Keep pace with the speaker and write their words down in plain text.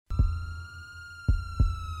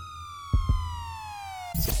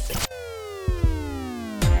What's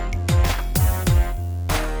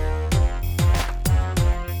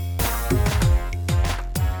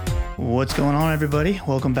going on, everybody?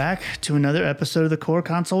 Welcome back to another episode of the Core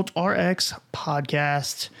Consult RX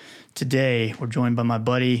podcast. Today, we're joined by my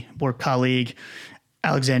buddy, work colleague,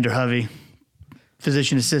 Alexander Hovey,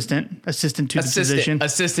 physician assistant to the physician.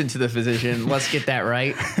 Assistant to the physician. Let's get that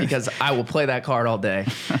right, because I will play that card all day.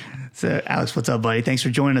 So, Alex, what's up, buddy? Thanks for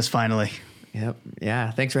joining us finally. Yep.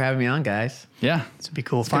 Yeah. Thanks for having me on, guys. Yeah. This would be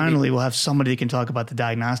cool. Finally, we'll have somebody that can talk about the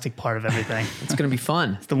diagnostic part of everything. It's going to be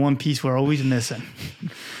fun. It's the one piece we're always missing.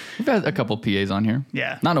 We've had a couple PAs on here.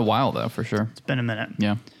 Yeah. Not in a while, though, for sure. It's been a minute.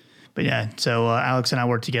 Yeah. But yeah, so Alex and I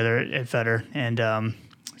work together at Fetter, and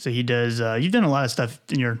so he does, you've done a lot of stuff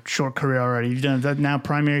in your short career already. You've done that now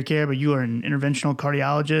primary care, but you are in interventional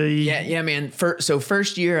cardiology. Yeah, man. So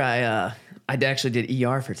first year, I actually did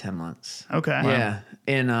ER for 10 months. Okay. Yeah.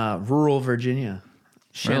 In rural Virginia,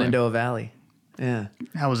 Shenandoah Valley. Yeah.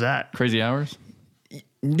 How was that? Crazy hours?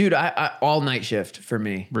 Dude, I all night shift for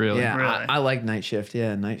me. Really? Yeah, Really? I like night shift.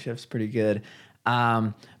 Yeah, night shift's pretty good.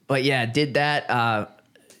 But yeah, did that.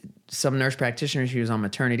 Some nurse practitioner, she was on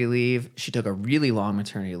maternity leave. She took a really long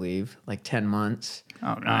maternity leave, like 10 months.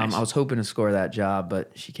 Oh, nice. I was hoping to score that job,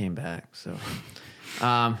 but she came back. So,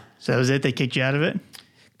 So that was it? They kicked you out of it?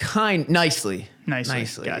 Nicely.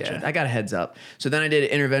 Nicely. Gotcha. Yeah, I got a heads up. So then I did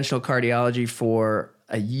interventional cardiology for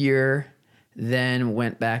a year, then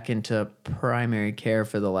went back into primary care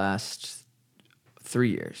for the last 3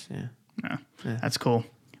 years. Yeah. That's cool.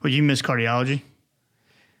 Would you miss cardiology?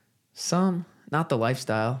 Some, not the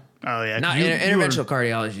lifestyle. Oh, yeah. Not interventional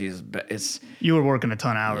cardiology is You were working a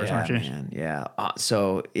ton of hours, yeah, weren't you? man, yeah.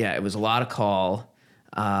 So yeah, it was a lot of call.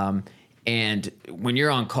 And when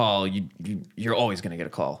you're on call, you're always going to get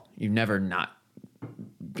a call. You never not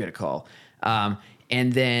get a call.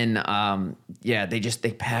 And then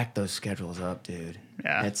they pack those schedules up, dude.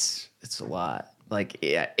 Yeah. It's a lot. Like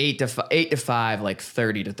 8 to 5, like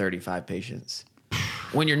 30 to 35 patients.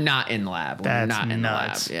 When you're not in the lab. When you're That's not in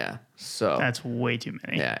nuts. the lab. Yeah. So That's way too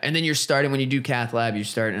many. yeah. And then you're starting, when you do cath lab, you're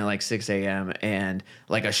starting at like 6 a.m. and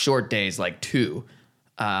like a short day is like 2.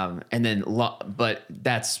 And then, but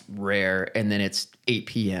that's rare. And then it's 8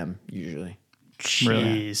 p.m. usually.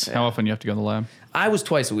 Jeez. How often you have to go to the lab? I was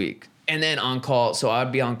twice a week, and then on call. So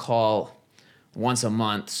I'd be on call once a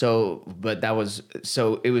month. So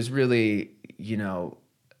it was really,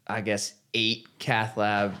 I guess 8 cath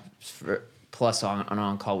labs plus on an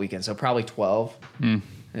on-call weekend. So probably 12.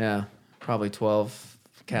 Yeah, probably 12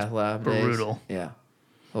 cath lab days. Brutal. Yeah.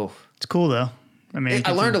 Oh, It's cool, though. I mean,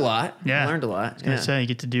 I learned a lot. Yeah. I learned a lot. I was going to say, you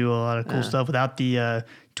get to do a lot of cool stuff without the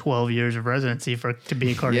 12 years of residency to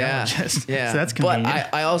be a cardiologist. Yeah. So that's convenient.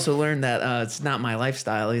 But I also learned that it's not my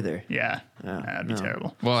lifestyle either. Yeah. That'd be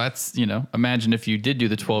terrible. Well, that's, imagine if you did do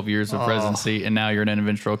the 12 years of residency and now you're an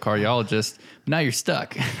interventional cardiologist. Now you're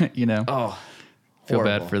stuck, Oh, Feel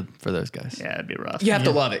horrible. bad for those guys. Yeah, it'd be rough. You have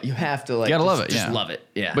to love it. You have to You gotta love it, just yeah. love it.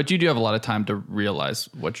 Yeah. But you do have a lot of time to realize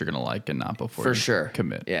what you're going to like and not before For you sure.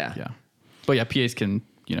 commit. Yeah. Yeah. But yeah, PAs can,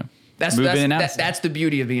 that's move in and out. that's the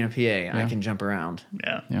beauty of being a PA. I can jump around.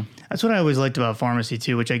 Yeah. Yeah. That's what I always liked about pharmacy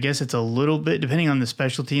too, which I guess it's a little bit depending on the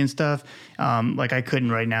specialty and stuff. Like I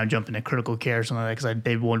couldn't right now jump into critical care or something like that because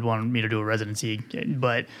they would want me to do a residency.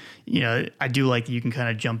 But, I do like that you can kind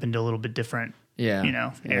of jump into a little bit different,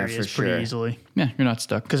 areas for pretty sure. easly. Yeah, you're not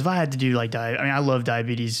stuck. Because if I had to do like I love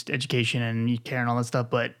diabetes education and care and all that stuff,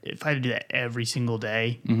 but if I had to do that every single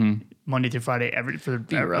day, Monday through Friday, it'd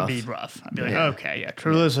be rough. I'd be like, okay, yeah,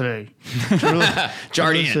 Trulicity, Jardiance.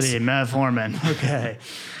 Trulicity, metformin, okay,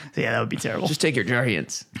 so yeah, that would be terrible. Just take your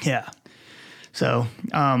Jardiance. Yeah. So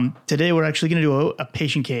today we're actually going to do a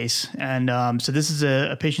patient case, and so this is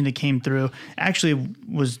a patient that came through. Actually,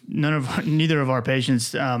 was neither of our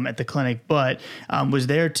patients at the clinic, but was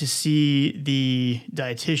there to see the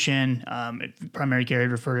dietitian. Primary care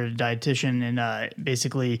had referred to a dietitian, and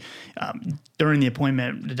basically during the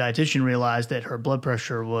appointment, the dietitian realized that her blood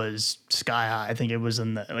pressure was sky high. I think it was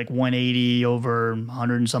in the 180 over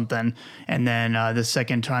 100 and something, and then the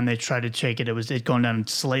second time they tried to check it, it gone down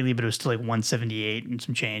slightly, but it was still like 178 and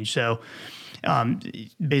some change. So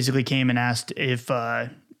basically came and asked if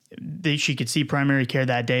she could see primary care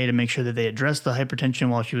that day to make sure that they addressed the hypertension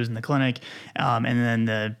while she was in the clinic. And then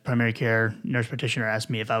the primary care nurse practitioner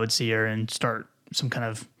asked me if I would see her and start some kind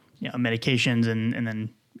of medications and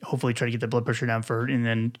then hopefully try to get the blood pressure down for her and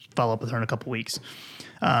then follow up with her in a couple weeks.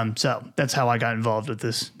 So that's how I got involved with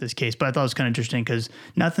this case. But I thought it was kind of interesting because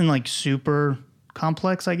nothing like super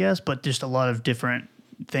complex, I guess, but just a lot of different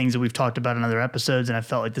things that we've talked about in other episodes, and I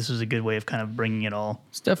felt like this was a good way of kind of bringing it all.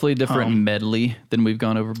 It's definitely a different medley than we've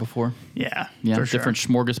gone over before. Yeah, Yeah, for sure. different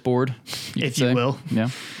smorgasbord, if you will. Yeah.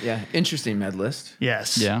 Yeah. Interesting med list.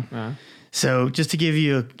 Yes. Yeah. So just to give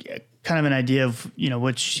you a kind of an idea of,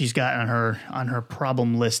 what she's got on her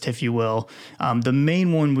problem list, if you will, the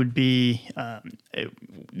main one would be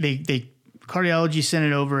they cardiology sent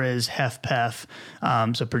it over as HFpEF,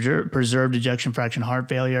 so preserved ejection fraction heart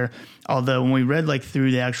failure. Although when we read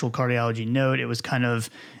through the actual cardiology note, it was kind of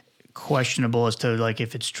questionable as to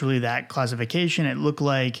if it's truly that classification. It looked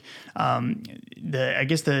like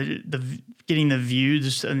the getting the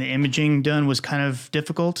views and the imaging done was kind of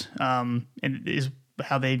difficult, and is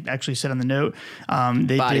how they actually said on the note.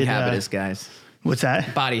 They Body did, habitus, guys. What's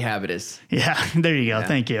that? Body habitus. Yeah, there you go. Yeah.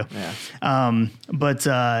 Thank you. Yeah. But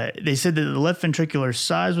they said that the left ventricular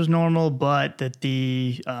size was normal, but that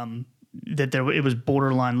it was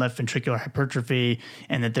borderline left ventricular hypertrophy,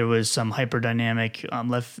 and that there was some hyperdynamic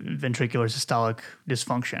left ventricular systolic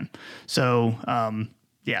dysfunction. So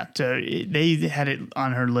so they had it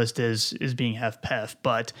on her list as being HFpEF,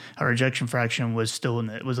 but her ejection fraction was still in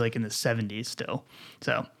the 70s still.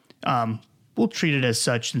 So we'll treat it as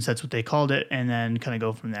such since that's what they called it, and then kind of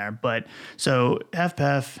go from there. But so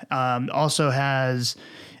HFpEF also has.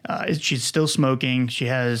 She's still smoking. She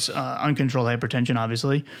has uncontrolled hypertension,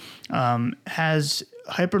 obviously, has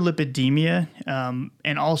hyperlipidemia,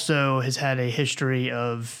 and also has had a history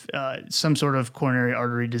of some sort of coronary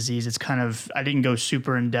artery disease. It's kind of, I didn't go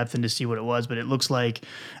super in depth into see what it was, but it looks like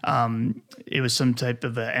it was some type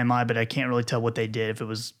of a MI, but I can't really tell what they did, if it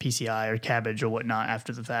was PCI or cabbage or whatnot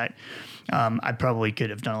after the fact. I probably could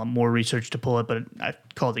have done a lot more research to pull it, but I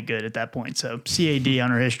called it good at that point. So CAD on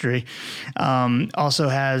her history. Also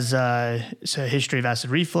has a history of acid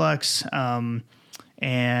reflux,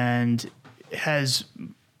 and has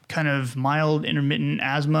kind of mild intermittent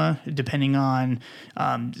asthma, depending on,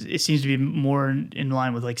 it seems to be more in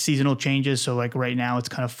line with seasonal changes. So right now it's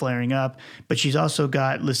kind of flaring up, but she's also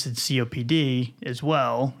got listed COPD as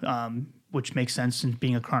well, which makes sense in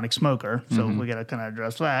being a chronic smoker. So we got to kind of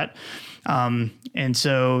address that. And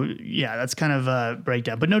so, that's kind of a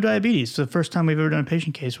breakdown, but no diabetes. It's the first time we've ever done a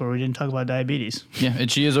patient case where we didn't talk about diabetes. Yeah,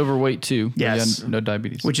 and she is overweight too. Yes. No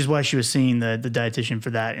diabetes. Which is why she was seeing the dietitian for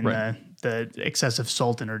that, and Right. the excessive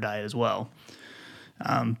salt in her diet as well.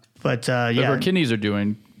 But her kidneys are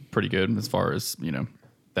doing pretty good as far as,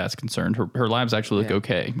 that's concerned. Her labs actually look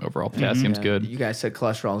okay overall. Potassium's good. You guys said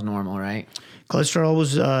cholesterol is normal, right? cholesterol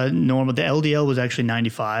was normal. The LDL was actually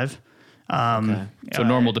 95. Okay. So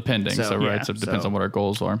normal depending. so, So yeah, it depends so- on what our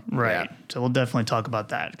goals are. Right. Yeah. So we'll definitely talk about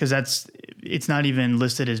that, because it's not even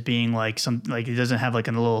listed as being it doesn't have a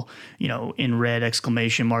little, in red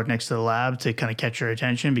exclamation mark next to the lab to kind of catch your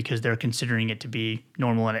attention, because they're considering it to be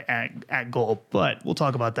normal and at goal. But we'll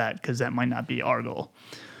talk about that, because that might not be our goal.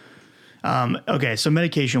 Okay. So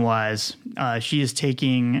medication wise, she is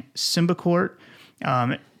taking Symbicort,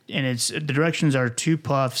 and the directions are 2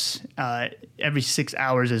 puffs every 6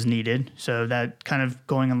 hours as needed. So that kind of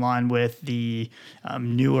going in line with the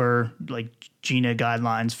newer GINA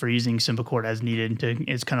guidelines for using Symbicort as needed.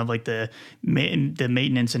 It's kind of like the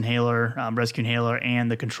maintenance inhaler, rescue inhaler,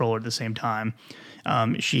 and the controller at the same time.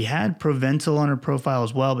 She had Proventil on her profile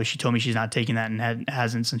as well, but she told me she's not taking that and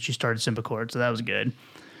hasn't since she started Symbicort. So that was good.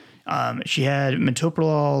 She had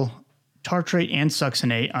metoprolol tartrate and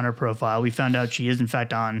succinate on her profile. We found out she is in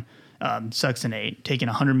fact on succinate, taking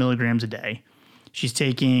 100 milligrams a day. She's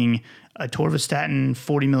taking atorvastatin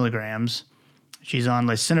 40 milligrams. She's on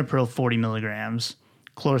lisinopril 40 milligrams,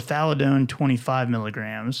 chlorthalidone 25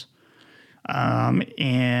 milligrams,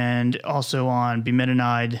 and also on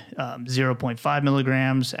bumetanide 0.5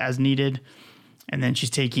 milligrams as needed. And then she's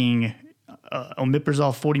taking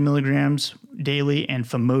omeprazole 40 milligrams daily and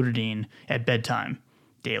famotidine at bedtime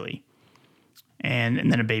daily.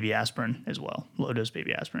 And then a baby aspirin as well, low-dose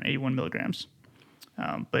baby aspirin, 81 milligrams.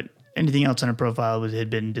 But anything else on her profile had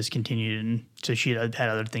been discontinued, and so she had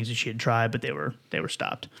other things that she had tried, but they were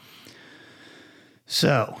stopped.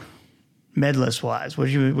 So, med list wise, what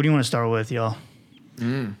do you want to start with, y'all?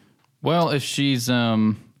 Well, if she's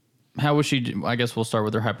how was she? I guess we'll start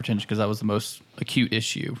with her hypertension, because that was the most acute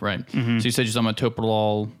issue, right? So you said she's on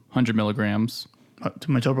metoprolol 100 milligrams.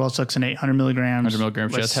 Metoprolol succinate 100 milligrams. 100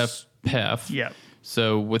 milligrams. She has HFpEF. Yeah.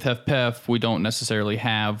 So with HFpEF, we don't necessarily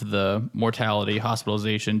have the mortality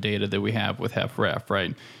hospitalization data that we have with HFrEF,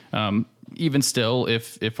 right? Even still,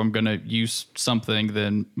 if I'm going to use something,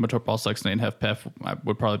 then metoprolol succinate and HFpEF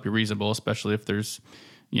would probably be reasonable, especially if there's,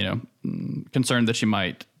 concern that she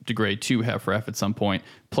might degrade to HFrEF at some point.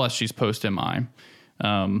 Plus, she's post MI.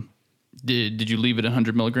 Did you leave it at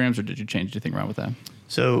 100 milligrams, or did you change anything around with that?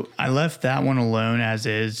 So I left that one alone as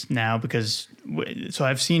is now because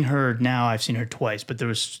I've seen her twice, but there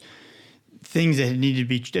was things that needed to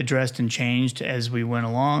be addressed and changed as we went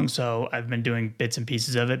along. So I've been doing bits and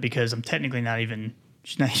pieces of it because I'm technically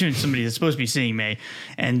she's not even somebody that's supposed to be seeing me.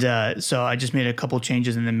 And so I just made a couple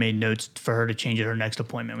changes and then made notes for her to change at her next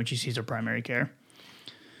appointment when she sees her primary care.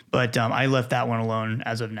 But I left that one alone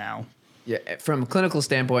as of now. Yeah, from a clinical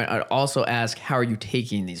standpoint, I'd also ask, how are you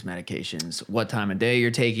taking these medications? What time of day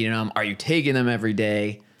you're taking them? Are you taking them every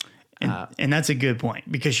day? And that's a good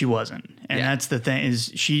point because she wasn't. And that's the thing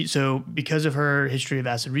is so because of her history of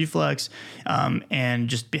acid reflux and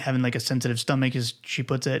just having like a sensitive stomach, as she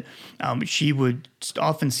puts it, she would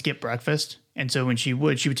often skip breakfast. And so when she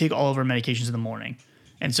would take all of her medications in the morning.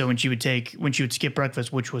 And so when she would skip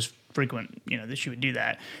breakfast, which was frequent, that she would do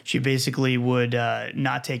that, she basically would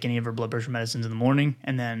not take any of her blood pressure medicines in the morning.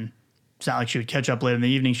 And then it's not like she would catch up later in the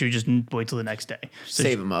evening. She would just wait till the next day. So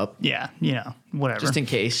Save them up. Yeah, whatever. Just in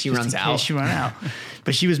case she runs out.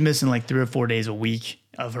 But she was missing like 3 or 4 days a week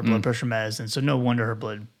of her blood pressure medicine. So no wonder her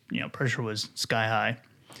blood pressure was sky high.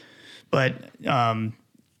 But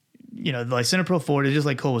the lisinopril 40, just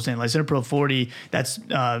like Cole was saying, lisinopril 40, that's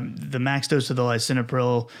the max dose of the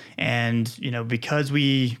lisinopril. And, because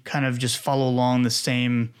we kind of just follow along the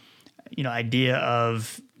same, idea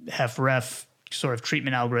of HFrEF sort of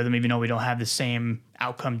treatment algorithm, even though we don't have the same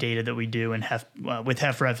outcome data that we do with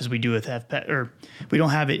HFrEF as we do with HFpEF, or we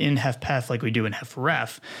don't have it in HFpEF like we do in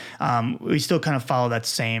HFrEF. We still kind of follow that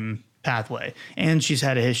same pathway, and she's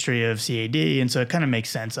had a history of CAD, and so it kind of makes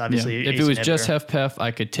sense. Obviously, if it was just HFpEF,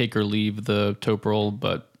 I could take or leave the toprol,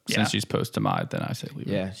 but since she's post-amide, then I say leave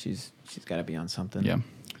her. Yeah, she's got to be on something. Yeah.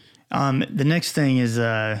 The next thing is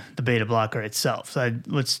the beta blocker itself. So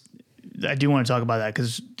I do want to talk about that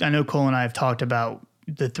because I know Cole and I have talked about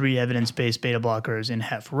the 3 evidence-based beta blockers in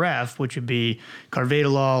HFrEF, which would be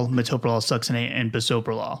carvedilol, metoprolol succinate, and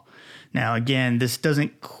bisoprolol. Now, again, this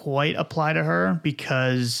doesn't quite apply to her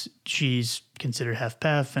because she's considered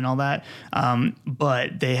HFpEF and all that,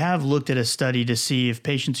 but they have looked at a study to see if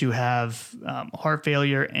patients who have heart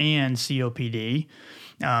failure and COPD,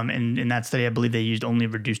 and in that study, I believe they used only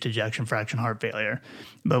reduced ejection fraction heart failure.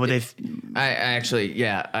 But what I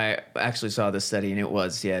actually saw this study and it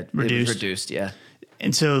was reduced.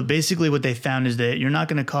 And so basically what they found is that you're not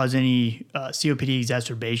going to cause any COPD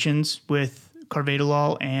exacerbations with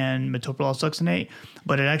carvedilol and metoprolol succinate,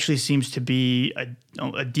 but it actually seems to be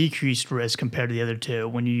a decreased risk compared to the other two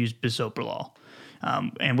when you use bisoprolol.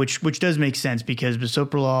 And which does make sense because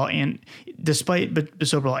bisoprolol and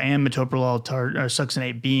metoprolol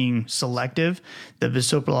succinate being selective, the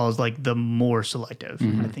bisoprolol is like the more selective.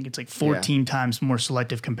 Mm-hmm. I think it's like 14 times more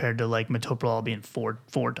selective compared to like metoprolol being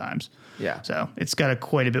four times. Yeah. So it's got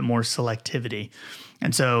quite a bit more selectivity.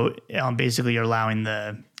 And so basically you're allowing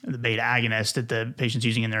the beta agonist that the patient's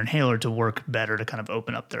using in their inhaler to work better to kind of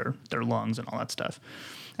open up their lungs and all that stuff.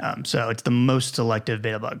 So it's the most selective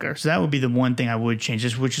beta blocker. So that would be the one thing I would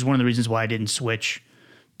change, which is one of the reasons why I didn't switch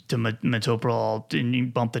to metoprolol, didn't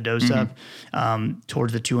bump the dose up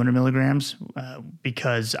towards the 200 milligrams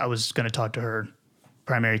because I was going to talk to her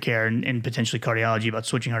primary care and potentially cardiology about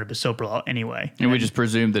switching her to bisoprolol anyway. And we just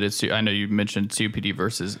presume that it's, I know you mentioned COPD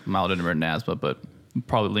versus mild intermittent asthma, but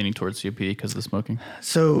probably leaning towards COPD because of the smoking.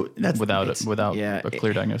 So that's without a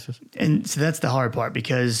clear diagnosis. And so that's the hard part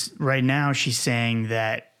because right now she's saying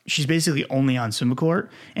that she's basically only on Symbicort,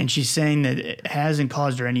 and she's saying that it hasn't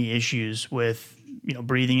caused her any issues with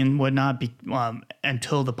breathing and whatnot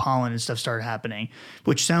until the pollen and stuff started happening,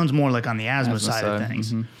 which sounds more like on the asthma side of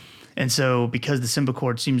things. Mm-hmm. And so because the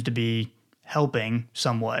Symbicort seems to be helping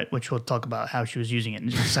somewhat, which we'll talk about how she was using it in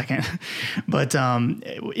just a second. But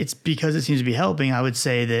it's because it seems to be helping. I would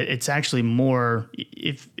say that it's actually more,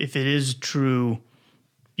 if it is true,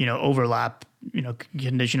 overlap,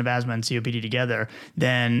 condition of asthma and COPD together,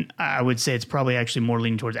 then I would say it's probably actually more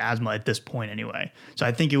leaning towards asthma at this point anyway. So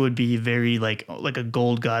I think it would be very like a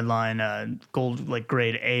gold guideline, gold like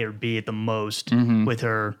grade A or B at the most with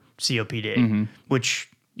her COPD, which,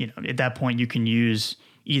 at that point you can use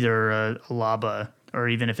either a LABA or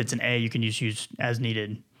even if it's an A, you can use as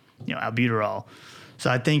needed, albuterol.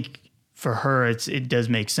 So I think for her, it does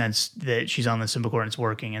make sense that she's on the Symbicort and it's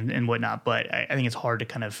working and whatnot. But I think it's hard to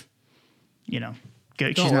kind of, she's not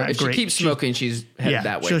if great. She keeps smoking, she's headed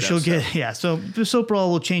that way. She'll get. So bisoprolol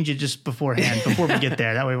will change it just before we get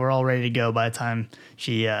there. That way we're all ready to go by the time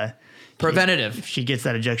she preventative. If she gets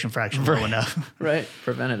that ejection fraction low enough. Right,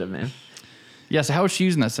 preventative, man. Yeah. So how was she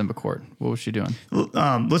using that Symbicort? What was she doing?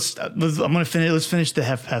 Let's finish the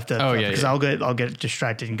HFpEF. Oh, yeah, because yeah. I'll get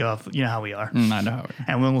distracted and go off. You know how we are. I know how we are.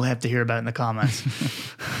 And we'll have to hear about it in the comments.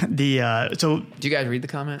 Do you guys read the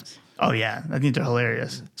comments? Oh yeah, I think they're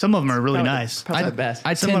hilarious. Some of them are really nice. Probably the best.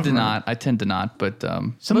 I tend to not, but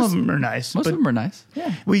Some of them are nice. Most of them are nice.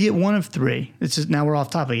 Yeah, we get one of three. It's just now we're off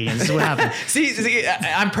topic again. This is what happened. see,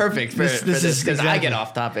 I'm perfect for this because I get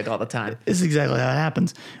off topic all the time. This is exactly how it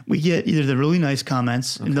happens. We get either the really nice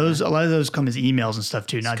comments, and a lot of those come as emails and stuff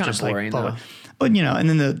too, not just boring, like public. though. But and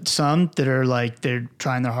then some that are like they're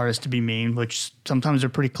trying their hardest to be mean, which sometimes are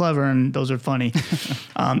pretty clever, and those are funny.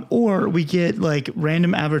 Or we get like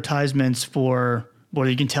random advertisements for where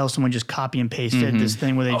you can tell someone just copy and pasted this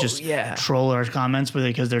thing where they just troll our comments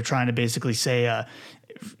because they're trying to basically say,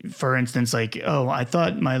 for instance, like, oh, I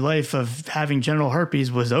thought my life of having genital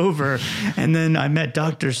herpes was over, and then I met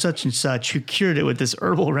Dr. such and such who cured it with this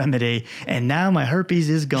herbal remedy, and now my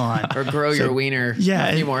herpes is gone. Or grow your wiener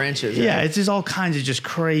a few more inches. Yeah, it's just all kinds of just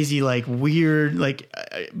crazy, like weird, like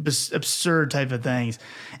absurd type of things.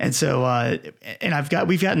 And so, and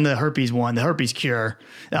we've gotten the herpes one, the herpes cure,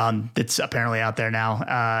 that's apparently out there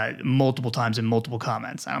now, multiple times in multiple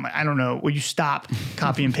comments. I'm like, I don't know. Will you stop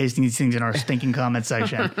copy and pasting these things in our stinking comment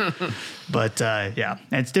section? But yeah,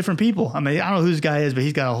 and it's different people. I mean, I don't know who this guy is, but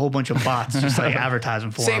he's got a whole bunch of bots just like advertising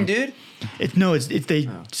for him. Same dude? They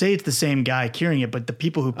say it's the same guy curing it, but the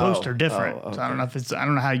people who post are different. Okay. So I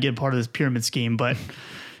don't know how you get part of this pyramid scheme, but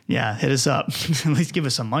yeah, hit us up. At least give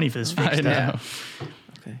us some money for this fake stuff.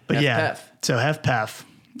 Okay. But HFpEF. yeah, so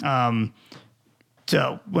HFpEF.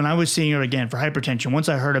 So when I was seeing her again for hypertension, once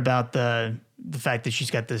I heard about the fact that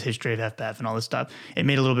she's got this history of HFpEF and all this stuff, it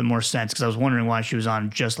made a little bit more sense because I was wondering why she was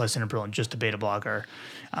on just lisinopril and just a beta blocker.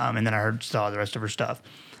 And then I saw the rest of her stuff.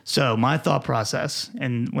 So my thought process,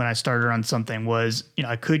 and when I started her on something was,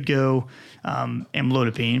 I could go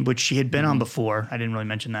amlodipine, which she had been on before. I didn't really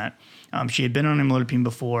mention that. She had been on amlodipine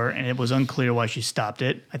before, and it was unclear why she stopped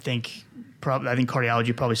it. I think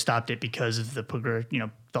cardiology probably stopped it because of the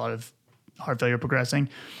thought of heart failure progressing.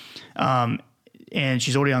 And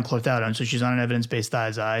she's already on clothianidone, so she's on an evidence-based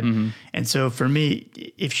thiazide. And so for me,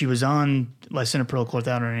 if she was on lisinopril,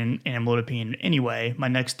 clothianidone, and amlodipine anyway, my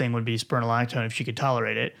next thing would be spironolactone if she could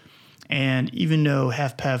tolerate it. And even though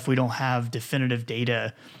HFpEF, we don't have definitive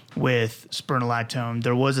data with spironolactone,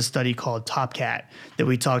 there was a study called TopCat that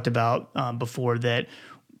we talked about before that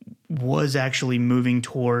was actually moving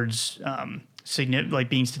towards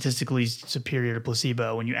being statistically superior to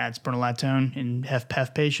placebo when you add spironolactone in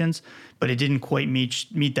HFpEF patients, but it didn't quite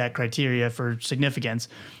meet that criteria for significance,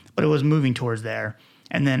 but it was moving towards there.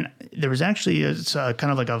 And then there was actually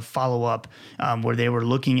kind of like a follow-up where they were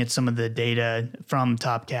looking at some of the data from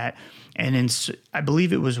TopCat, and I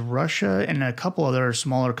believe it was Russia and a couple other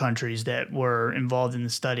smaller countries that were involved in the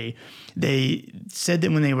study. They said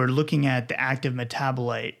that when they were looking at the active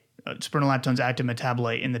metabolite, spironolactone's active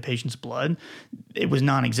metabolite in the patient's blood, it was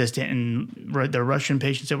non-existent in the Russian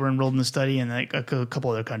patients that were enrolled in the study and like a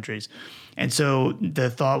couple other countries. And so the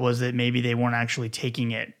thought was that maybe they weren't actually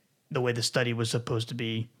taking it the way the study was supposed to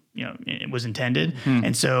be, it was intended.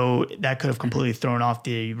 And so that could have completely thrown off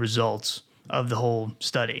the results of the whole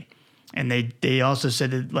study. And they also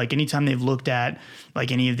said that like anytime they've looked at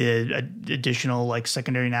like any of the additional like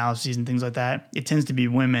secondary analyses and things like that, it tends to be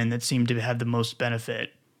women that seem to have the most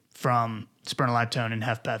benefit from spironolactone and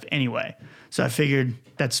HFpEF anyway. So I figured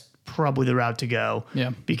that's probably the route to go.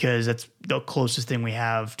 Yeah. Because that's the closest thing we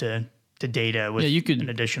have to data with an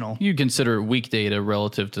additional. You consider weak data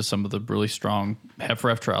relative to some of the really strong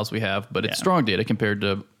HFrEF trials we have, but it's strong data compared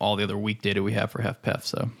to all the other weak data we have for HFpEF.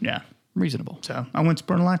 So reasonable. So I went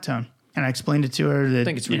spironolactone and I explained it to her that I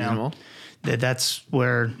think it's reasonable. That's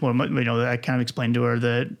where I kind of explained to her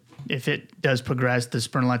that if it does progress, the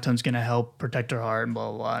spironolactone is going to help protect her heart and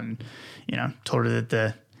blah, blah, blah. And, told her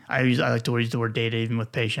that I like to use the word data even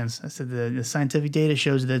with patients. I said the scientific data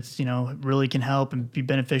shows that, it really can help and be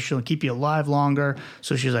beneficial and keep you alive longer.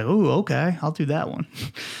 So she's like, oh, okay, I'll do that one.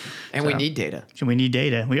 And we need data. We need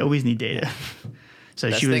data. We always need data. So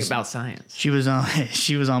That's the thing about science. She was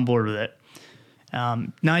on board with it.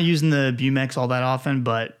 Not using the Bumex all that often,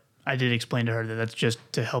 but I did explain to her that that's just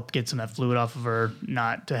to help get some of that fluid off of her,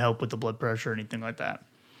 not to help with the blood pressure or anything like that.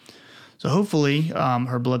 So hopefully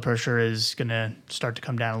her blood pressure is going to start to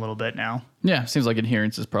come down a little bit now. Yeah, seems like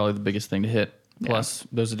adherence is probably the biggest thing to hit. Plus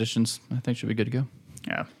those additions, I think should be good to go.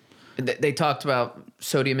 Yeah. They talked about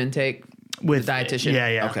sodium intake with the dietitian?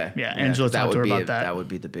 Yeah. Okay. Yeah, Angela talked to her about that. That would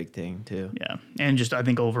be the big thing too. Yeah, and just I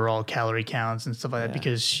think overall calorie counts and stuff like that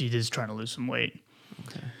because she is trying to lose some weight.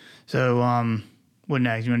 Okay. So what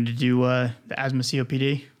next? You wanted to do the asthma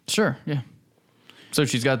COPD? Sure, yeah. So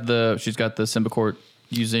she's got the Symbicort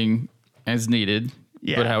using as needed.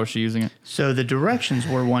 Yeah. But how is she using it? So the directions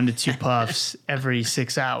were 1 to 2 puffs every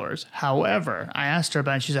 6 hours. However, I asked her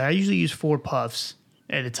about it. She said, I usually use 4 puffs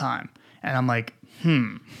at a time. And I'm like,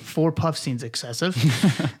 4 puffs seems excessive.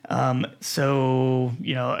 So,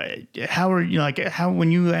 how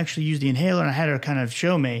when you actually use the inhaler, and I had her kind of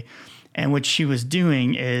show me, and what she was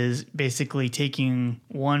doing is basically taking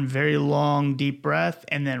one very long, deep breath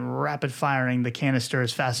and then rapid firing the canister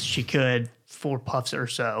as fast as she could, 4 puffs or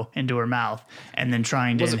so into her mouth, and then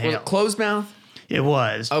trying to inhale. Was it closed mouth? It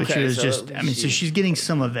was. But Okay, she was so so she's getting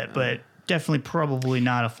some of it, but definitely probably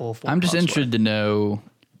not a full 4 I'm just puffs interested to know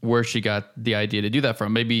where she got the idea to do that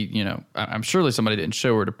from. Maybe, I'm surely somebody didn't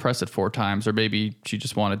show her to press it 4 times, or maybe she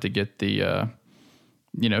just wanted to get the,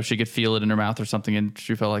 she could feel it in her mouth or something, and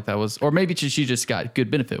she felt like that was, or maybe she just got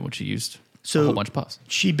good benefit when she used a whole bunch of puffs.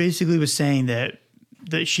 She basically was saying that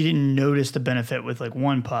she didn't notice the benefit with like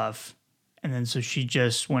 1 puff, and then so she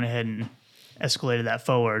just went ahead and escalated that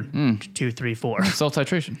forward to 2, 3, 4.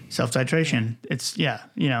 Self-titration. Self-titration. It's,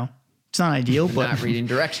 it's not ideal, but Not reading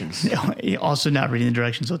directions. also not reading the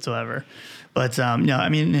directions whatsoever. But no, I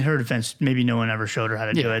mean, in her defense, maybe no one ever showed her how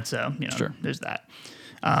to do it. So, Sure. There's that.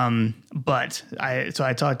 But I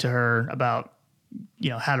talked to her about,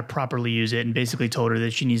 how to properly use it, and basically told her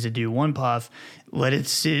that she needs to do 1 puff, let it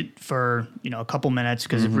sit for, a couple minutes,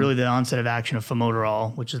 because really the onset of action of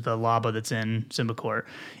formoterol, which is the LABA that's in Symbicort,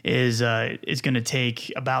 is going to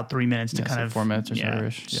take about 3 minutes to kind of 4 minutes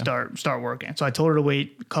or so. start working. So I told her to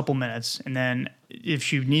wait a couple minutes, and then if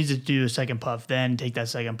she needs to do a second puff, then take that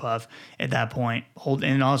second puff at that point.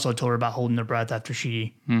 And also told her about holding her breath after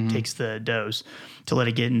she takes the dose to let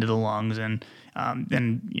it get into the lungs. And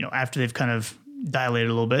then, after they've kind of dilated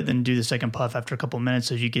a little bit, then do the second puff after a couple of minutes,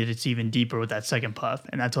 so you get it's even deeper with that second puff.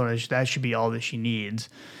 And I told her that should be all that she needs.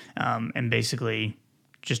 And basically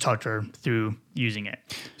just talked her through using it.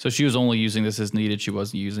 So she was only using this as needed. She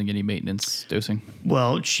wasn't using any maintenance dosing.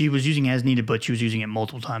 Well, she was using it as needed, but she was using it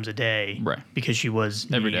multiple times a day. Right. Because she was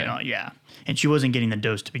every day. And she wasn't getting the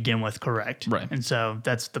dose to begin with correct. Right. And so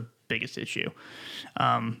that's the biggest issue.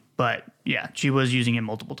 But yeah, she was using it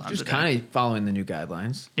multiple times Just a day. kind of following the new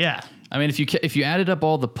guidelines. Yeah. I mean, if you added up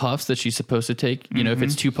all the puffs that she's supposed to take, if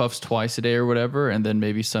it's 2 puffs twice a day or whatever, and then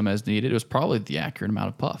maybe some as needed, it was probably the accurate amount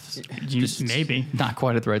of puffs. Maybe. Not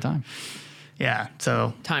quite at the right time. Yeah.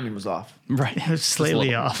 So Timing was off. Right. it was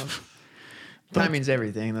slightly off. Timing's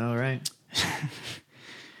everything, though, right?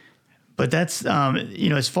 But that's,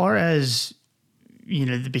 as far as,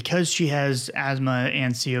 because she has asthma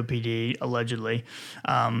and COPD, allegedly,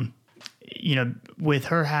 with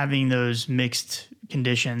her having those mixed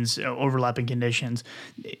conditions, overlapping conditions,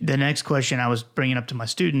 the next question I was bringing up to my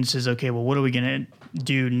students is, okay, well, what are we going to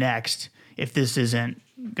do next if this isn't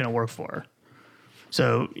going to work for her?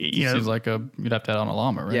 So, Seems like you'd have to add on a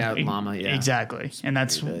llama, right? Yeah, llama, yeah. Exactly. And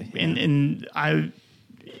that's, and I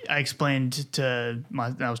explained I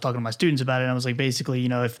was talking to my students about it, and I was like, basically,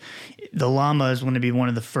 if the llama is going to be one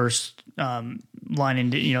of the first line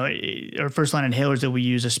inhalers that we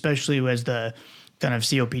use, especially as the kind of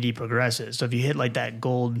COPD progresses. So if you hit like that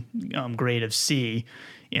gold grade of C,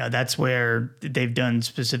 that's where they've done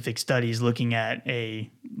specific studies looking at a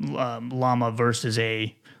llama versus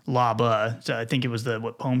a LABA. So I think it was the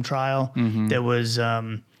POEM trial that was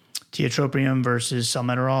tiotropium versus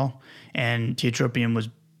salmeterol, and tiotropium was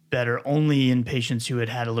better only in patients who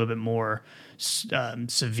had a little bit more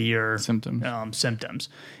severe symptoms.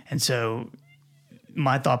 And so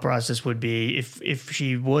my thought process would be if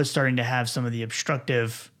she was starting to have some of the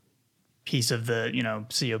obstructive piece of the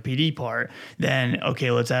COPD part, then okay,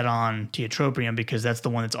 let's add on tiotropium, because that's the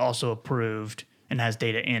one that's also approved and has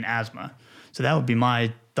data in asthma. So that would be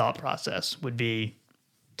my thought process, would be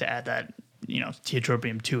to add that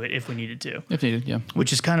tiotropium to it if we needed to. If needed, yeah.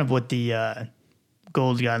 Which is kind of what the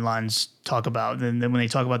GOLD guidelines talk about. Then when they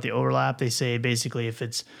talk about the overlap, they say basically if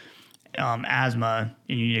it's asthma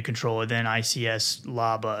and you need to control it, then ICS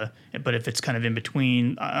LABA. But if it's kind of in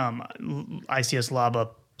between ICS LABA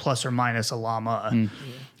plus or minus a LAMA,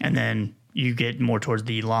 and then you get more towards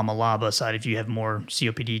the LAMA LABA side if you have more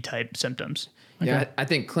COPD type symptoms. Yeah, I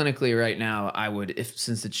think clinically right now, I would,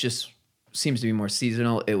 since it just seems to be more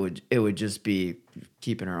seasonal, it would just be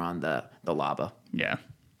keeping her on the LABA. Yeah,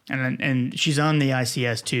 and she's on the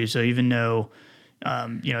ICS too. So even though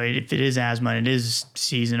if it is asthma and it is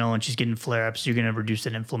seasonal and she's getting flare-ups, you're going to reduce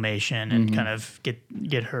that inflammation and kind of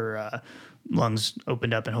get her lungs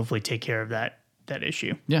opened up and hopefully take care of that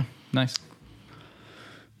issue. Yeah, nice.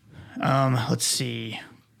 Let's see.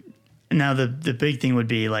 Now the big thing would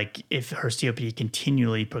be like if her COPD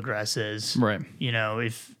continually progresses, right?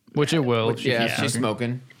 If Which it will. Yeah, she's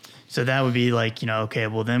smoking. So that would be like, okay,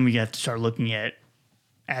 well then we have to start looking at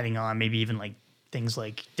adding on maybe even like things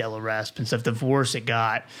like Delaresp and stuff. The worse it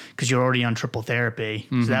got, because you're already on triple therapy,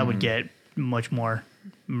 so that would get much more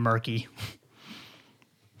murky.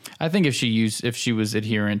 I think if she was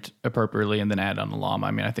adherent appropriately and then add on the LAMA,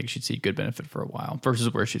 I mean, I think she'd see good benefit for a while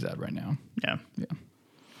versus where she's at right now. Yeah.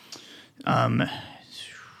 Yeah.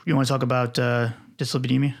 You want to talk about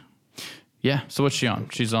dyslipidemia? Yeah. So what's she on?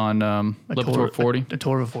 She's on Lipitor 40.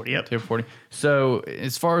 Lipitor 40. Yep. Lipitor 40. So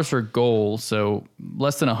as far as her goal, so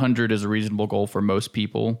less than 100 is a reasonable goal for most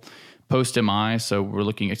people. Post MI, so we're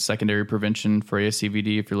looking at secondary prevention for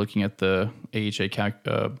ASCVD if you're looking at the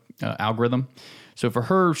AHA algorithm. So for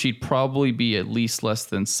her, she'd probably be at least less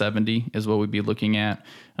than 70 is what we'd be looking at.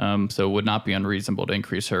 So it would not be unreasonable to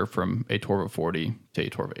increase her from a Torva 40 to a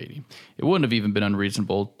Torva 80. It wouldn't have even been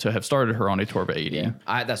unreasonable to have started her on a Torva 80. Yeah,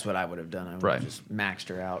 that's what I would have done. I would have just maxed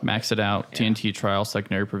her out. Max it out, TNT trial,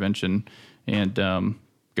 secondary prevention, and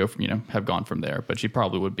go from, have gone from there. But she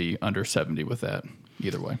probably would be under 70 with that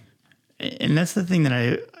either way. And that's the thing that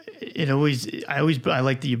I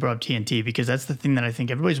like that you brought up TNT, because that's the thing that I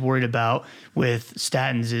think everybody's worried about with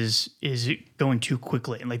statins is it going too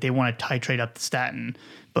quickly, and like they want to titrate up the statin.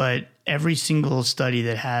 But every single study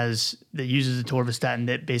that uses the torvastatin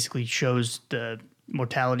that basically shows the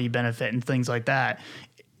mortality benefit and things like that,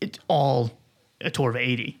 it's all a Torva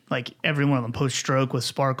 80. Like every one of them, post-stroke with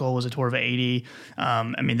Sparkle was a Torva 80.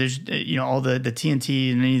 I mean, there's all the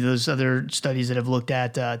TNT and any of those other studies that have looked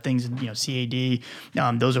at things, CAD.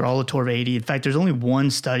 Those are all a Torva 80. In fact, there's only one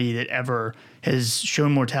study that ever has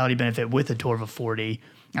shown mortality benefit with a Torva 40.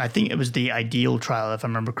 I think it was the IDEAL trial, if I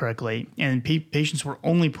remember correctly. And patients were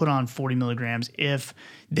only put on 40 milligrams if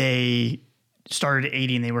they started at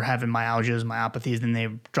 80 and they were having myalgias, myopathies, then they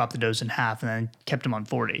dropped the dose in half and then kept them on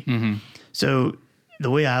 40. Mm-hmm. So the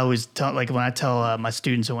way I always tell, like when I tell my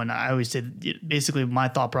students, and when I always say, basically my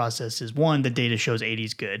thought process is, one, the data shows 80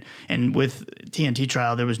 is good. And with TNT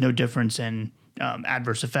trial, there was no difference in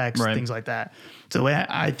adverse effects, things like that. So the way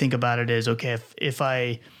I think about it is, okay, if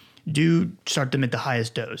I do start them at the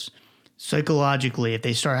highest dose, psychologically, if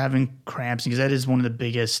they start having cramps, because that is one of the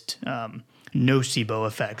biggest nocebo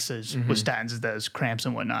effects with statins, is those cramps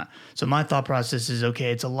and whatnot. So my thought process is,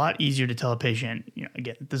 okay, it's a lot easier to tell a patient,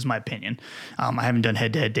 again, this is my opinion. I haven't done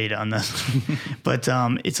head-to-head data on this, but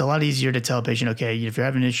it's a lot easier to tell a patient, okay, if you're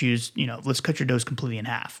having issues, let's cut your dose completely in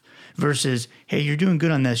half, versus, hey, you're doing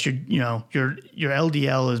good on this. Your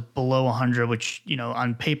LDL is below 100, which,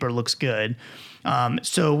 on paper looks good.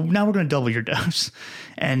 So now we're going to double your dose.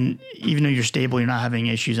 And even though you're stable, you're not having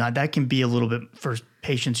issues. Now, that can be a little bit for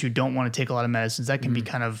patients who don't want to take a lot of medicines. That can be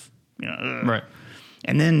kind of, Right.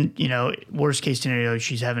 And then, worst case scenario,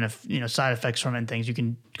 she's having side effects from it and things. You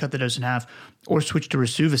can cut the dose in half or switch to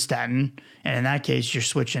rosuvastatin. And in that case, you're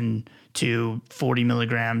switching to 40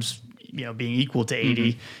 milligrams, being equal to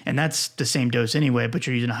 80. And that's the same dose anyway, but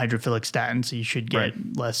you're using a hydrophilic statin. So you should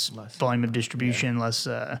get less volume of distribution, less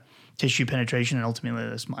tissue penetration, and ultimately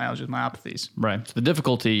less myalgias, myopathies. Right. So the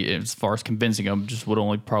difficulty as far as convincing them just would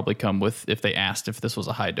only probably come with if they asked if this was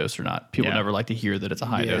a high dose or not. People never like to hear that it's a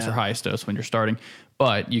high dose or highest dose when you're starting,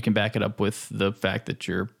 but you can back it up with the fact that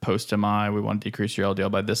you're post-MI, we want to decrease your LDL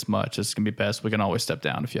by this much. This can be best. We can always step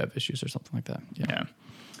down if you have issues or something like that. Yeah.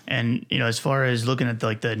 And, as far as looking at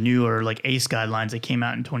the newer ACE guidelines that came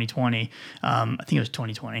out in 2020, I think it was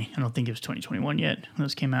 2020. I don't think it was 2021 yet when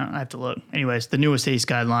those came out. I have to look. Anyways, the newest ACE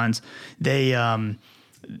guidelines, they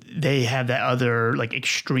have that other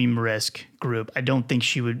extreme risk group. I don't think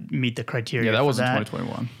she would meet the criteria. Yeah, that was in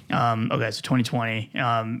 2021. Okay, so 2020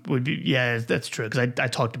 would be, that's true, because I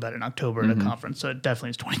talked about it in October at a conference, so it definitely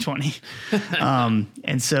is 2020.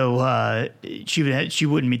 And so she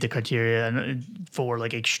wouldn't meet the criteria for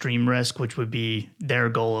extreme risk, which would be their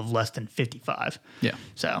goal of less than 55. Yeah.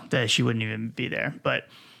 So that she wouldn't even be there, but.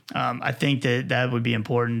 I think that would be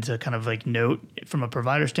important to kind of note from a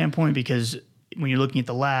provider standpoint, because when you're looking at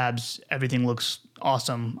the labs, everything looks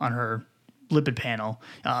awesome on her lipid panel.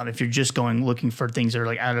 If you're just looking for things that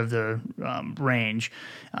are out of the range,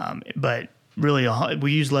 but really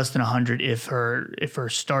we use less than 100 if her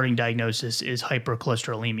starting diagnosis is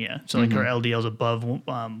hypercholesterolemia. So her LDL is above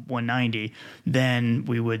 190, then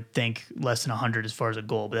we would think less than 100 as far as a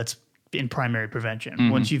goal. But that's in primary prevention.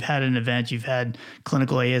 Once you've had an event, you've had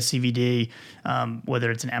clinical ASCVD,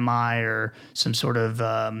 whether it's an MI or some sort of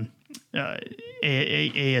AS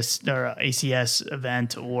or ACS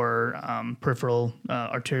event or peripheral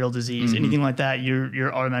arterial disease, anything like that,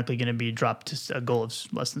 you're automatically going to be dropped to a goal of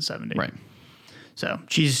less than 70. Right. So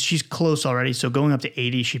she's close already. So going up to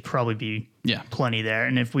 80, she'd probably be plenty there.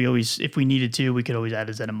 And if we needed to, we could always add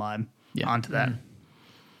ezetimibe onto that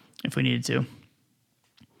if we needed to.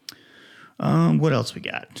 What else we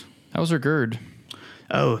got? How was her GERD?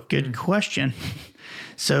 Oh, good question.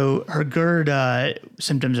 So her GERD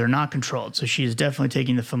symptoms are not controlled. So she is definitely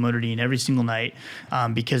taking the famotidine every single night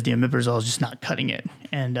because the omeprazole is just not cutting it.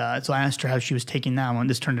 And so I asked her how she was taking that one.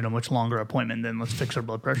 This turned into a much longer appointment than let's fix her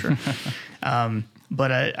blood pressure.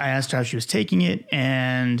 But I asked her how she was taking it,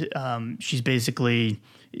 and she's basically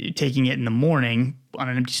taking it in the morning on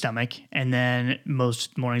an empty stomach. And then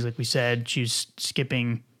most mornings, like we said, she's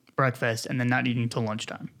skipping breakfast and then not eating until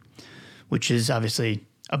lunchtime, which is obviously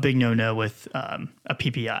a big no-no with a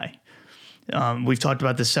PPI. We've talked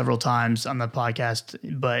about this several times on the podcast,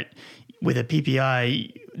 but with a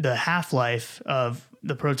PPI, the half-life of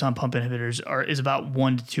the proton pump inhibitors is about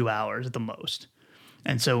 1 to 2 hours at the most.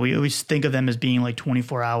 And so we always think of them as being like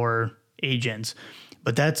 24-hour agents,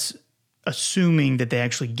 but that's assuming that they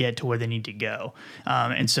actually get to where they need to go.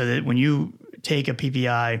 And so that when you take a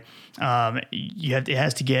PPI, it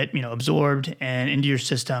has to get absorbed and into your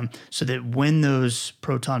system, so that when those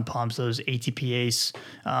proton pumps, those ATPase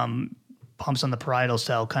pumps on the parietal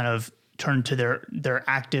cell, kind of turn to their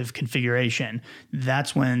active configuration,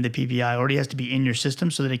 that's when the PPI already has to be in your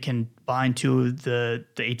system, so that it can bind to the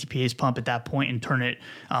ATPase pump at that point and turn it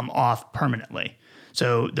off permanently.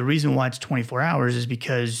 So the reason why it's 24 hours is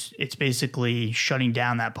because it's basically shutting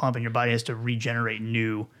down that pump, and your body has to regenerate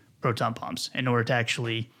new proton pumps in order to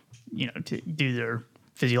actually, to do their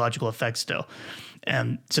physiological effects still.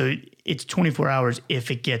 So it's 24 hours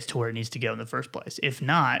if it gets to where it needs to go in the first place. If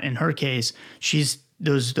not, in her case,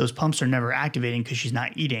 those pumps are never activating because she's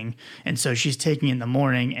not eating. And so she's taking it in the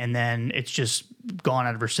morning, and then it's just gone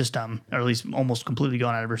out of her system, or at least almost completely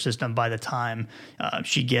gone out of her system by the time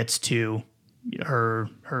she gets to her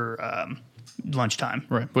lunchtime.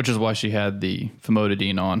 Right, which is why she had the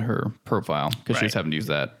famotidine on her profile, because she was having to use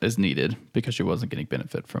that as needed because she wasn't getting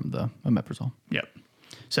benefit from the omeprazole. Yep.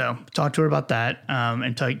 So talk to her about that,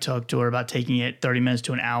 and talk to her about taking it 30 minutes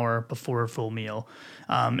to an hour before her full meal.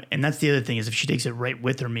 And that's the other thing, is if she takes it right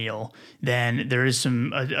with her meal, then there is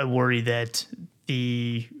a worry that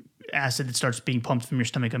the acid that starts being pumped from your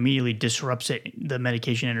stomach immediately disrupts the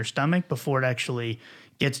medication in her stomach before it actually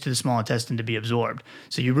gets to the small intestine to be absorbed.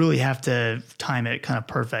 So you really have to time it kind of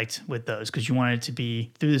perfect with those, because you want it to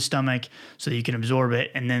be through the stomach so that you can absorb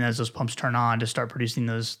it. And then as those pumps turn on to start producing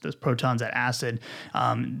those protons, that acid,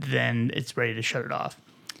 then it's ready to shut it off.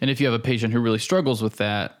 And if you have a patient who really struggles with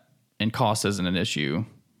that and cost isn't an issue,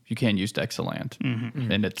 you can use Dexilant,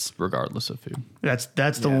 and it's regardless of food. That's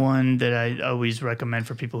the one that I always recommend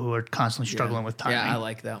for people who are constantly struggling with timing. Yeah, I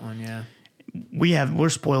like that one. Yeah. We're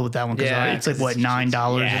spoiled with that one because it's like what,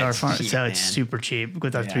 $9 at our farm, so man. it's super cheap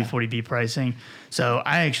with our 340B pricing. So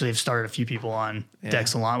I actually have started a few people on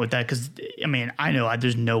Dexilant with that, because I know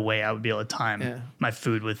there's no way I would be able to time my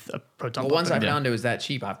food with a proton pump. Once I found it was that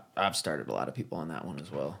cheap, I've started a lot of people on that one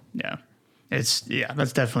as well. Yeah. That's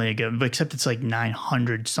definitely a good, but except it's like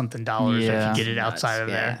 $900 something if you get it outside of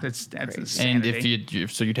there. That's and if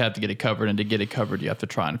you'd have to get it covered, and to get it covered, you have to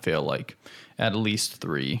try and fail like at least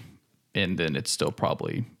 3. And then it still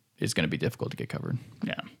probably is going to be difficult to get covered.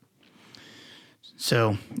 Yeah.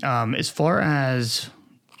 So as far as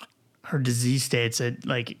her disease states, at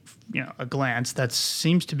a glance, that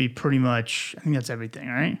seems to be pretty much, I think that's everything,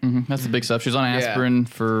 right? Mm-hmm. That's the big stuff. She's on aspirin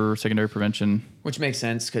for secondary prevention. Which makes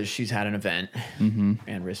sense because she's had an event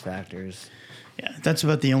and risk factors. Yeah, that's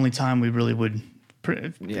about the only time we really would.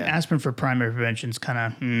 Aspirin for primary prevention is kind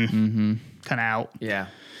of out. Yeah.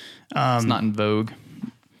 It's not in vogue.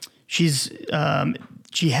 She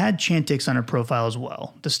had Chantix on her profile as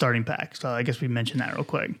well, the starting pack. So I guess we mentioned that real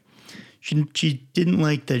quick. She didn't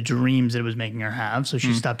like the dreams that it was making her have, so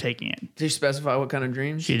she stopped taking it. Did you specify what kind of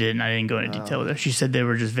dreams? She didn't. I didn't go into detail with her. She said they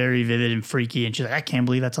were just very vivid and freaky, and she's like, I can't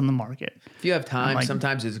believe that's on the market. If you have time,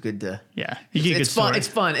 sometimes it's good to... Yeah. It's fun. It's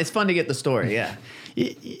fun. It's fun to get the story, yeah.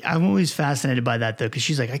 I'm always fascinated by that, though, because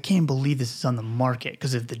she's like, I can't believe this is on the market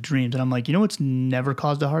because of the dreams. And I'm like, what's never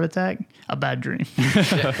caused a heart attack? A bad dream.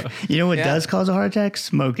 You know what does cause a heart attack?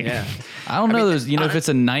 Smoking. Yeah. I don't know. If it's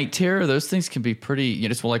a night terror, those things can be pretty,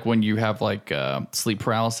 it's like when you have like sleep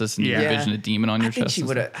paralysis and you envision a demon on your chest.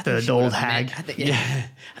 The old hag. I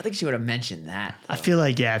think she would have mentioned that, though. I feel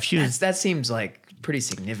like, if she was... That seems like pretty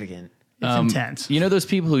significant. It's intense. Those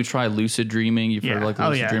people who try lucid dreaming, you've heard like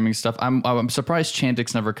lucid dreaming stuff. I'm surprised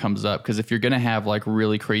Chantix never comes up, because if you're going to have like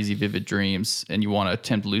really crazy vivid dreams and you want to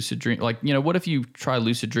attempt lucid dream, what if you try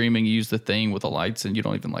lucid dreaming, you use the thing with the lights and you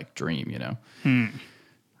don't even like dream,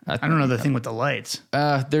 I don't know the thing with the lights.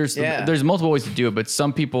 There's multiple ways to do it, but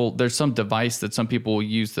there's some device that some people will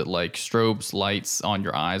use that like strobes lights on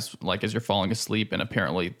your eyes, like as you're falling asleep, and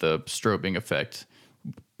apparently the strobing effect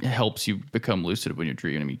helps you become lucid when you're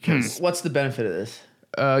dreaming. Because What's the benefit of this?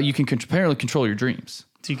 you can apparently control your dreams.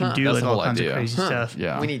 So you can do That's like the all whole kinds idea. of crazy stuff.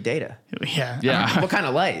 Yeah. We need data. Yeah. Yeah. What kind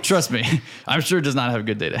of lights? Trust me, I'm sure it does not have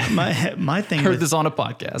good data. My thing. I heard with, this on a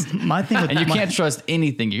podcast. My thing with And you can't trust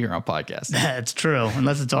anything you hear on podcasts. That's true,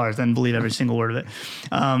 unless it's ours. Then believe every single word of it.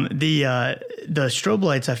 The strobe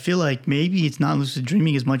lights, I feel like maybe it's not lucid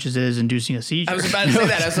dreaming as much as it is inducing a seizure. I was about to say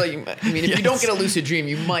that. I was like, I mean, if you don't get a lucid dream,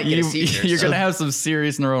 you might get a seizure. You're going to have some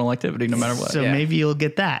serious neuronal activity no matter what. So Yeah. maybe you'll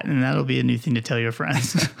get that, and that'll be a new thing to tell your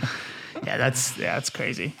friends. That's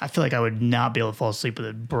crazy. I feel like I would not be able to fall asleep with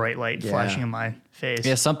a bright light flashing in my face.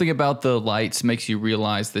 Yeah, something about the lights makes you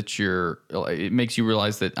realize that I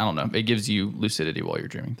don't know, it gives you lucidity while you're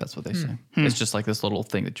dreaming. That's what they say. It's just like this little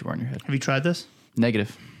thing that you wear on your head. Have you tried this?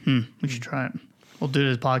 Negative. We should try it. We'll do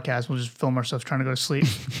it as a podcast. We'll just film ourselves trying to go to sleep.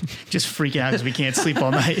 Just freaking out because we can't sleep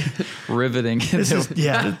all night. Riveting. This is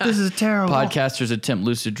terrible. Podcasters attempt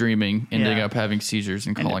lucid dreaming, ending Yeah. up having seizures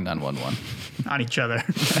and calling 911. On each other.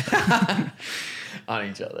 On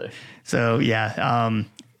each other. So yeah,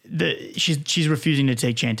 she's refusing to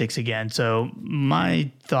take Chantix again. So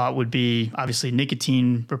my thought would be obviously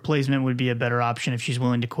nicotine replacement would be a better option if she's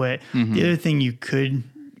willing to quit. The other thing you could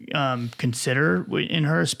consider in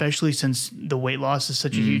her, especially since the weight loss is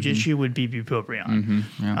such a huge issue, would be bupropion.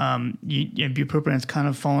 Bupropion kind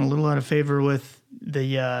of fallen a little out of favor with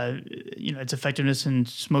the its effectiveness in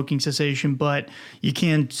smoking cessation, but you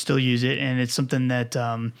can still use it, and it's something that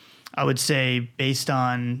I would say, based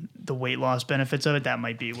on the weight loss benefits of it, that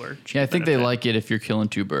might be where. Yeah, I think they like it if you're killing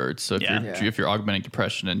two birds. So Yeah. if you're augmenting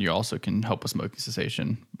depression, and you also can help with smoking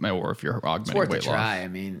cessation, or if you're augmenting Worth a weight try. loss. I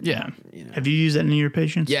mean, Yeah. you know. Have you used that in any of your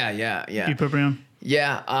patients? Yeah. Bupropion?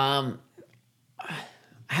 Yeah.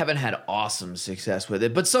 I haven't had awesome success with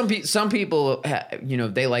it, but some people,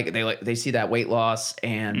 they like it. They see that weight loss,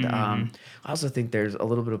 and I also think there's a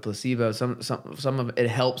little bit of placebo. Some of it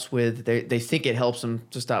helps with. They think it helps them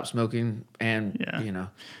to stop smoking, and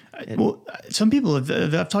Some people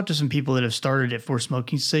I've talked to some people that have started it for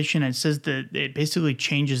smoking cessation, and it says that it basically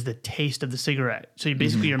changes the taste of the cigarette. So you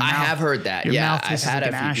basically your mouth. I have heard that. Your Yeah, mouth I've tastes had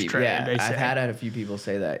like an a few people. ashtray. Yeah, they say. I've had a few people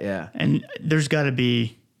say that. Yeah, and there's got to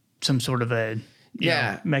be some sort of a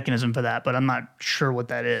Yeah. mechanism for that, but I'm not sure what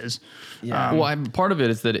that is. Yeah. Part of it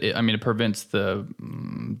is that it prevents the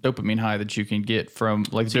dopamine high that you can get from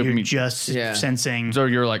like So dopamine. you're just sensing. So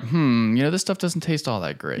you're like, this stuff doesn't taste all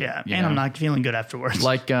that great. Yeah, you and know? I'm not feeling good afterwards.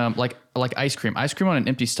 like ice cream. Ice cream on an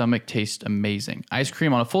empty stomach tastes amazing. Ice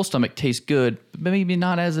cream on a full stomach tastes good, but maybe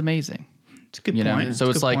not as amazing. It's a good You know, point. so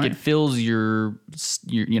it's like point. it fills your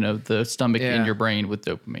the stomach in your brain with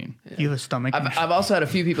dopamine. You have a stomach. I've also had a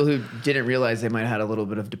few people who didn't realize they might have had a little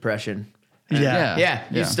bit of depression. yeah. Yeah,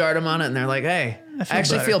 you start them on it, and they're like, "Hey, I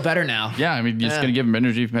actually better. feel better now." Yeah, I mean, you're just gonna give them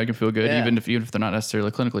energy, make them feel good, Yeah. even if they're not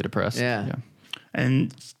necessarily clinically depressed. Yeah.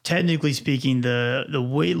 And technically speaking, the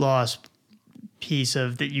weight loss piece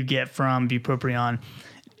of that you get from bupropion,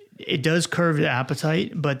 it does curb the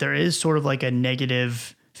appetite, but there is sort of like a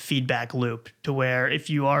negative feedback loop to where if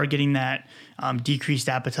you are getting that decreased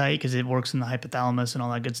appetite because it works in the hypothalamus and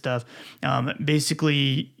all that good stuff,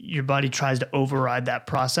 basically your body tries to override that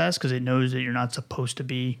process because it knows that you're not supposed to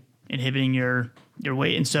be inhibiting your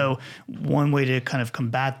weight. And so one way to kind of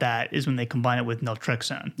combat that is when they combine it with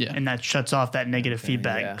naltrexone. Yeah. And that shuts off that negative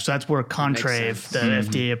feedback. yeah. So that's where Contrave, sense.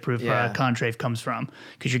 the FDA approved Yeah. Contrave comes from,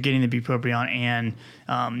 because you're getting the bupropion and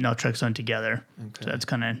naltrexone together. So that's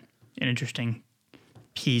kind of an interesting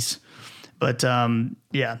piece. But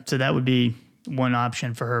so that would be one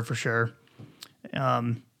option for her for sure.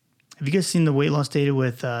 Have you guys seen the weight loss data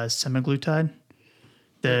with semaglutide?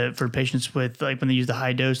 For patients with, like, when they use the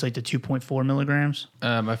high dose, like the 2.4 milligrams.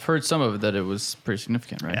 I've heard some of it that it was pretty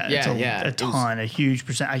significant, right? It's Yeah. a ton, a huge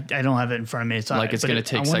percent. I don't have it in front of me. It's Like it's going to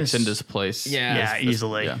take sex into place. Yeah.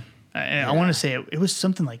 easily. Yeah. I want to say it was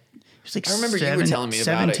something like, it was like I remember you were telling me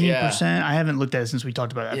about it, 17%. I haven't looked at it since we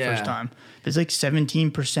talked about that Yeah. first time. It's like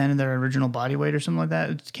 17% of their original body weight or something like that.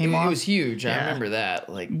 It came off. It was huge. I Yeah. remember that.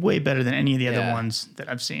 Like, Way better than any of the other Yeah. ones that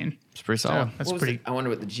I've seen. It's pretty solid. That's what was pretty. it? I wonder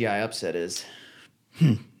what the GI upset is.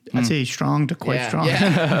 I'd say strong to quite strong.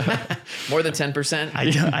 Yeah. More than 10%.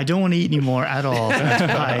 I don't want to eat anymore at all.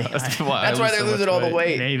 That's why. That's why they're losing all the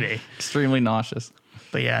weight. Maybe. Extremely nauseous.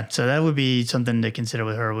 But yeah, so that would be something to consider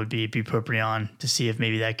with her, would be bupropion, to see if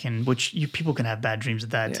maybe that can, people can have bad dreams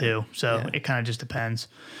with that too. So it kind of just depends.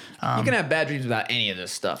 You can have bad dreams without any of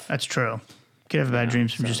this stuff. That's true. Could have bad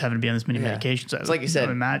dreams from just having to be on this many medications. It's like you said,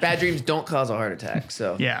 bad dreams don't cause a heart attack.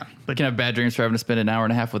 So yeah, but You can have bad dreams for having to spend an hour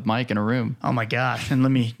and a half with Mike in a room. oh my gosh!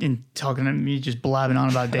 And talking to me, just blabbing on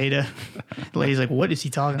about data. The lady's like, "What is he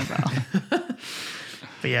talking about?"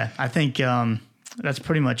 But yeah, I think that's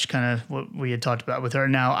pretty much kind of what we had talked about with her.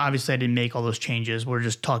 Now, obviously, I didn't make all those changes. We're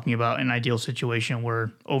just talking about an ideal situation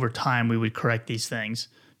where over time we would correct these things.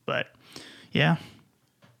 But yeah.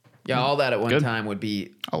 Yeah, all that at one Good. time would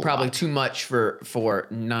be probably too much for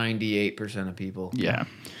 98% of people. Yeah.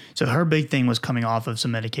 So her big thing was coming off of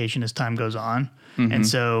some medication as time goes on. And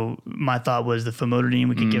so my thought was the famotidine,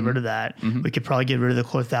 we could get rid of that. We could probably get rid of the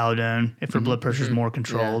chlorthalidone if her blood pressure is more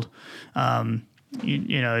controlled.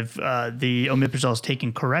 If the omeprazole is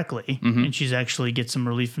taken correctly and she's actually get some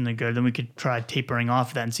relief from the GERD, then we could try tapering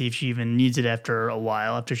off that and see if she even needs it after a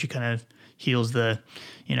while, after she kind of heals the,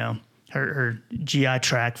 her GI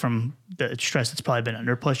tract from the stress that's probably been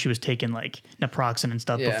under. Plus, she was taking like naproxen and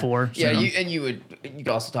stuff before. So. Yeah, you could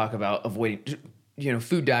also talk about avoiding,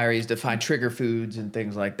 food diaries to find trigger foods and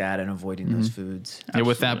things like that, and avoiding those foods. Yeah,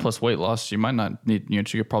 with that plus weight loss, you might not need.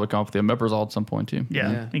 She could probably come up with the omeprazole at some point too.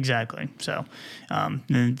 Yeah, exactly. So,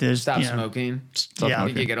 then there's Stop smoking. Yeah,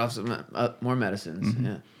 you can get off some more medicines.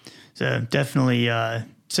 Yeah. So definitely.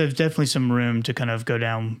 So there's definitely some room to kind of go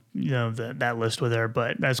down, that list with her,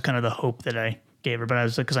 but that's kind of the hope that I gave her. But I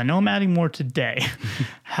was like, because I know I'm adding more today.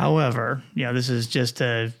 However, this is just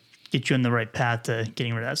to get you on the right path to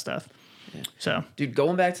getting rid of that stuff. Yeah. So, dude,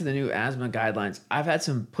 going back to the new asthma guidelines, I've had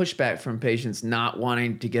some pushback from patients not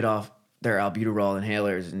wanting to get off their albuterol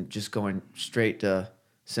inhalers and just going straight to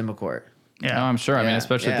Symbicort. Yeah, I'm sure. I mean,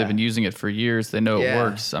 especially if they've been using it for years, they know it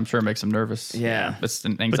works. I'm sure it makes them nervous. Yeah. It's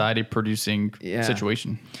an anxiety-producing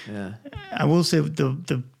situation. Yeah. I will say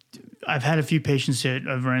I've had a few patients that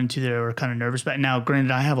I've run into that are kind of nervous. But now, granted,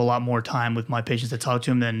 I have a lot more time with my patients to talk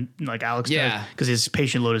to him than like Alex does, because his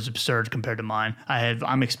patient load is absurd compared to mine.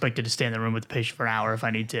 I'm expected to stay in the room with the patient for an hour if I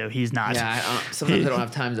need to. He's not. Yeah, sometimes I don't have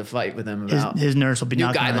time to fight with him about his nurse will be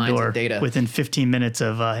knocking on the door data. within 15 minutes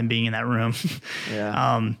of him being in that room.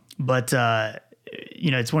 Yeah. But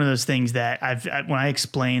it's one of those things that when I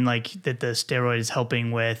explain like that the steroid is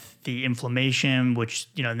helping with the inflammation, which,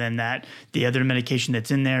 then that the other medication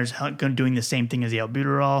that's in there is doing the same thing as the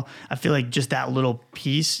albuterol. I feel like just that little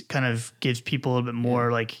piece kind of gives people a little bit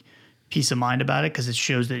more like peace of mind about it, because it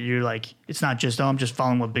shows that you're like, it's not just, I'm just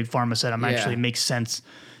following what Big Pharma said. Actually makes sense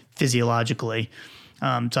physiologically.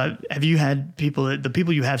 So have you had the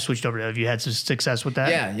people you have switched over to, have you had some success with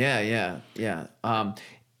that? Yeah.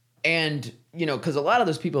 And, because a lot of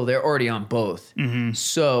those people, they're already on both.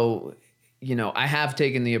 So, I have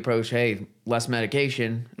taken the approach, hey, less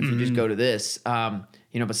medication if you just go to this.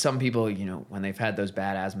 But some people, when they've had those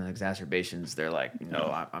bad asthma exacerbations, they're like,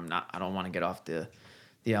 no, I don't want to get off the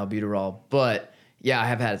albuterol. But yeah, I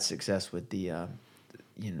have had success with the,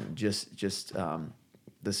 just the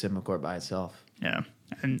Symbicort by itself. Yeah.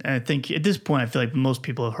 And I think at this point, I feel like most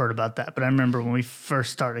people have heard about that. But I remember when we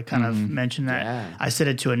first started kind of mentioning that, I said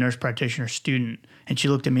it to a nurse practitioner student, and she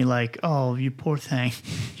looked at me like, oh, you poor thing.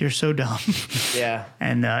 You're so dumb. Yeah.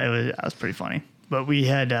 And that was pretty funny. But we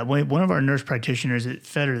had one of our nurse practitioners at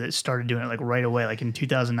Feder that started doing it like right away, like in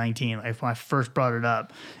 2019. Like when I first brought it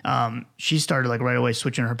up, she started like right away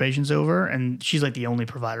switching her patients over, and she's like the only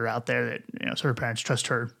provider out there that so her parents trust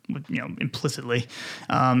her, implicitly.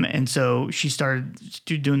 And so she started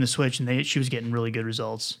doing the switch, and she was getting really good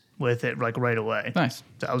results with it like right away. Nice.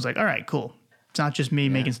 So I was like, all right, cool. It's not just me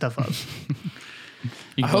making stuff up.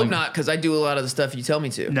 I hope not, because I do a lot of the stuff you tell me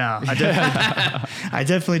to. No, I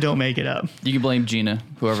definitely don't make it up. You can blame Gina,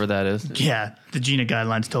 whoever that is. Yeah, the Gina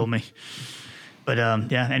guidelines told me. But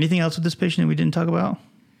anything else with this patient that we didn't talk about?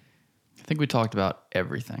 I think we talked about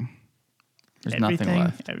everything. There's nothing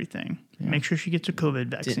left. Everything. Yeah. Make sure she gets her COVID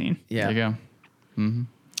vaccine. Yeah. There you go. Mm-hmm.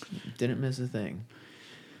 Didn't miss a thing.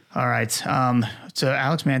 All right. So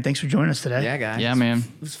Alex, man, thanks for joining us today. Yeah, guys. Yeah, man.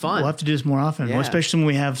 It was fun. We'll have to do this more often, especially when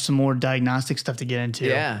we have some more diagnostic stuff to get into.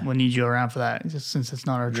 Yeah. We'll need you around for that, since it's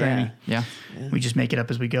not our training. Yeah. We just make it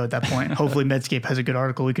up as we go at that point. Hopefully Medscape has a good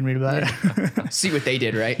article we can read about it. See what they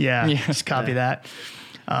did, right? Yeah. Just copy that.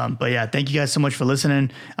 But yeah, thank you guys so much for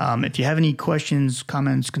listening. If you have any questions,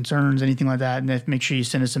 comments, concerns, anything like that, and make sure you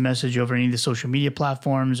send us a message over any of the social media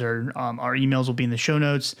platforms, or our emails will be in the show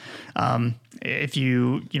notes. If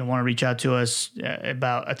you want to reach out to us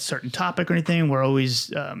about a certain topic or anything, we're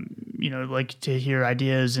always like to hear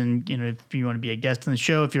ideas, and if you want to be a guest on the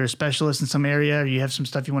show, if you're a specialist in some area or you have some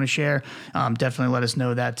stuff you want to share, definitely let us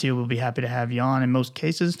know that too. We'll be happy to have you on in most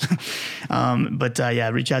cases. But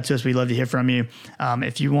reach out to us. We'd love to hear from you.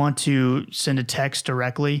 If you want to send a text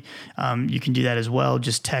directly, you can do that as well.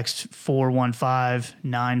 Just text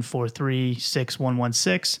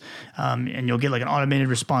 415-943-6116, and you'll get like an automated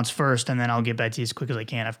response first, and then I'll get back to you as quick as I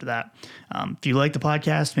can after that. If you like the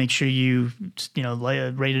podcast, make sure you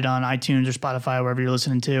rate it on iTunes or Spotify, wherever you're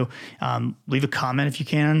listening to. Leave a comment if you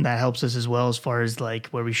can. That helps us as well as far as like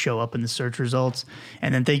where we show up in the search results.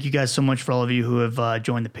 And then thank you guys so much for all of you who have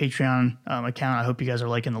joined the Patreon account. I hope you guys are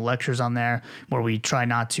liking the lectures on there, where we try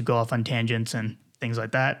not to go off on tangents and things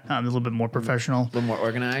like that. A little bit more professional. A little more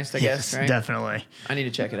organized, I guess, right? Definitely. I need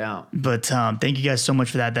to check it out. But thank you guys so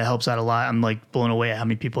much for that. That helps out a lot. I'm like blown away at how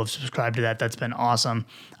many people have subscribed to that. That's been awesome.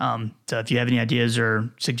 So if you have any ideas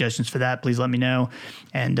or suggestions for that, please let me know.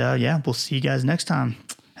 And we'll see you guys next time.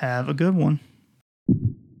 Have a good one.